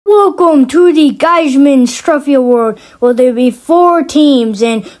Welcome to the guyzmenz Trophy Award. Well, there'll be 4 teams,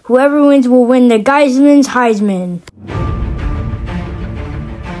 and whoever wins will win the guyzmenz Heisman.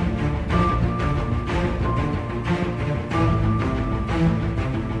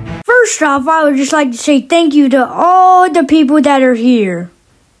 First off, I would just like to say thank you to all the people that are here.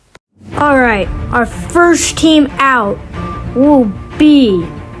 Alright, our first team out will be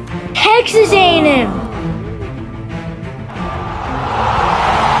Texas A&M.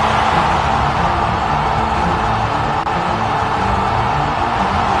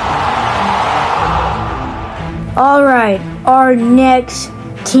 Alright, our next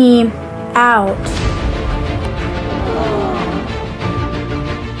team out.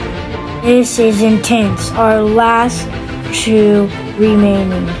 This is intense. Our last 2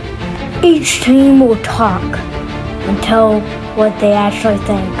 remaining. Each team will talk and tell what they actually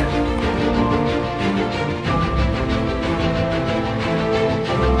think.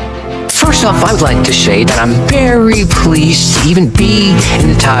 First off, I would like to say that I'm very pleased to even be in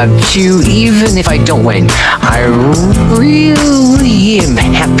the top 2, even if I don't win. I really am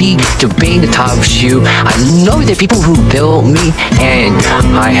happy to be in the top 2. I love the people who built me, and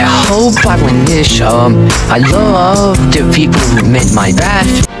I hope I win this. I love the people who meant my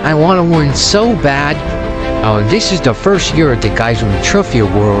best. I want to win so bad. This is the first year at the guyzmenz Trophy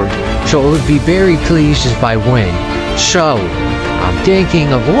Award, so I would be very pleased if I win. So, I'm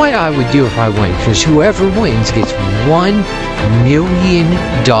thinking of what I would do if I win, because whoever wins gets $1 million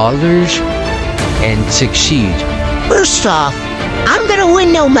and succeed. First off, I'm gonna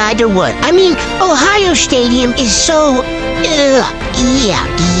win no matter what. I mean, Ohio Stadium is so...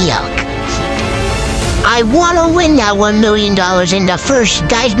 yuck. I wanna win that $1 million in the first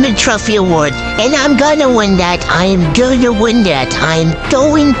guyzmenz Trophy Award, and I'm gonna win that. I am gonna win that. I am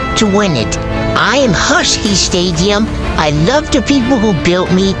going to win it. I am Husky Stadium. I love the people who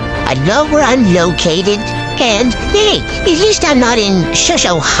built me. I love where I'm located. And, hey, at least I'm not in shush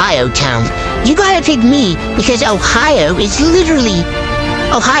Ohio town. You gotta pick me because Ohio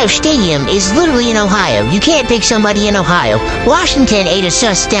Stadium is literally in Ohio. You can't pick somebody in Ohio. Washington ate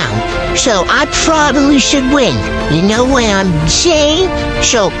us down. So I probably should win. You know what I'm saying?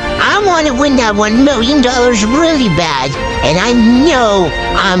 So I want to win that $1 million really bad. And I know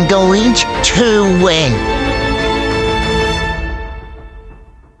I'm going to win.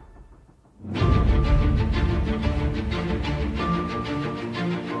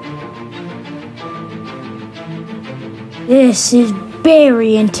 This is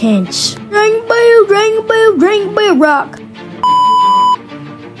very intense. Ring bell, ring bell, ring bell, rock.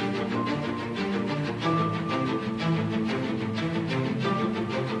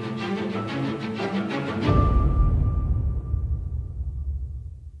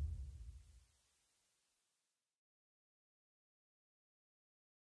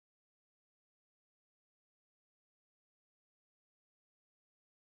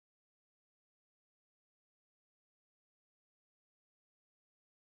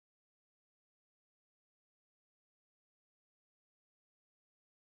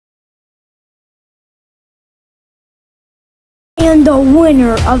 And the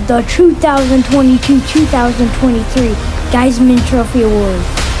winner of the 2022-2023 guyzmenz Trophy Award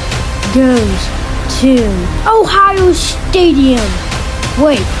goes to Ohio Stadium.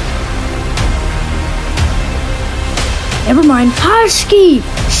 Wait. Never mind. Husky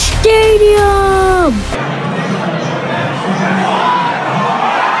Stadium.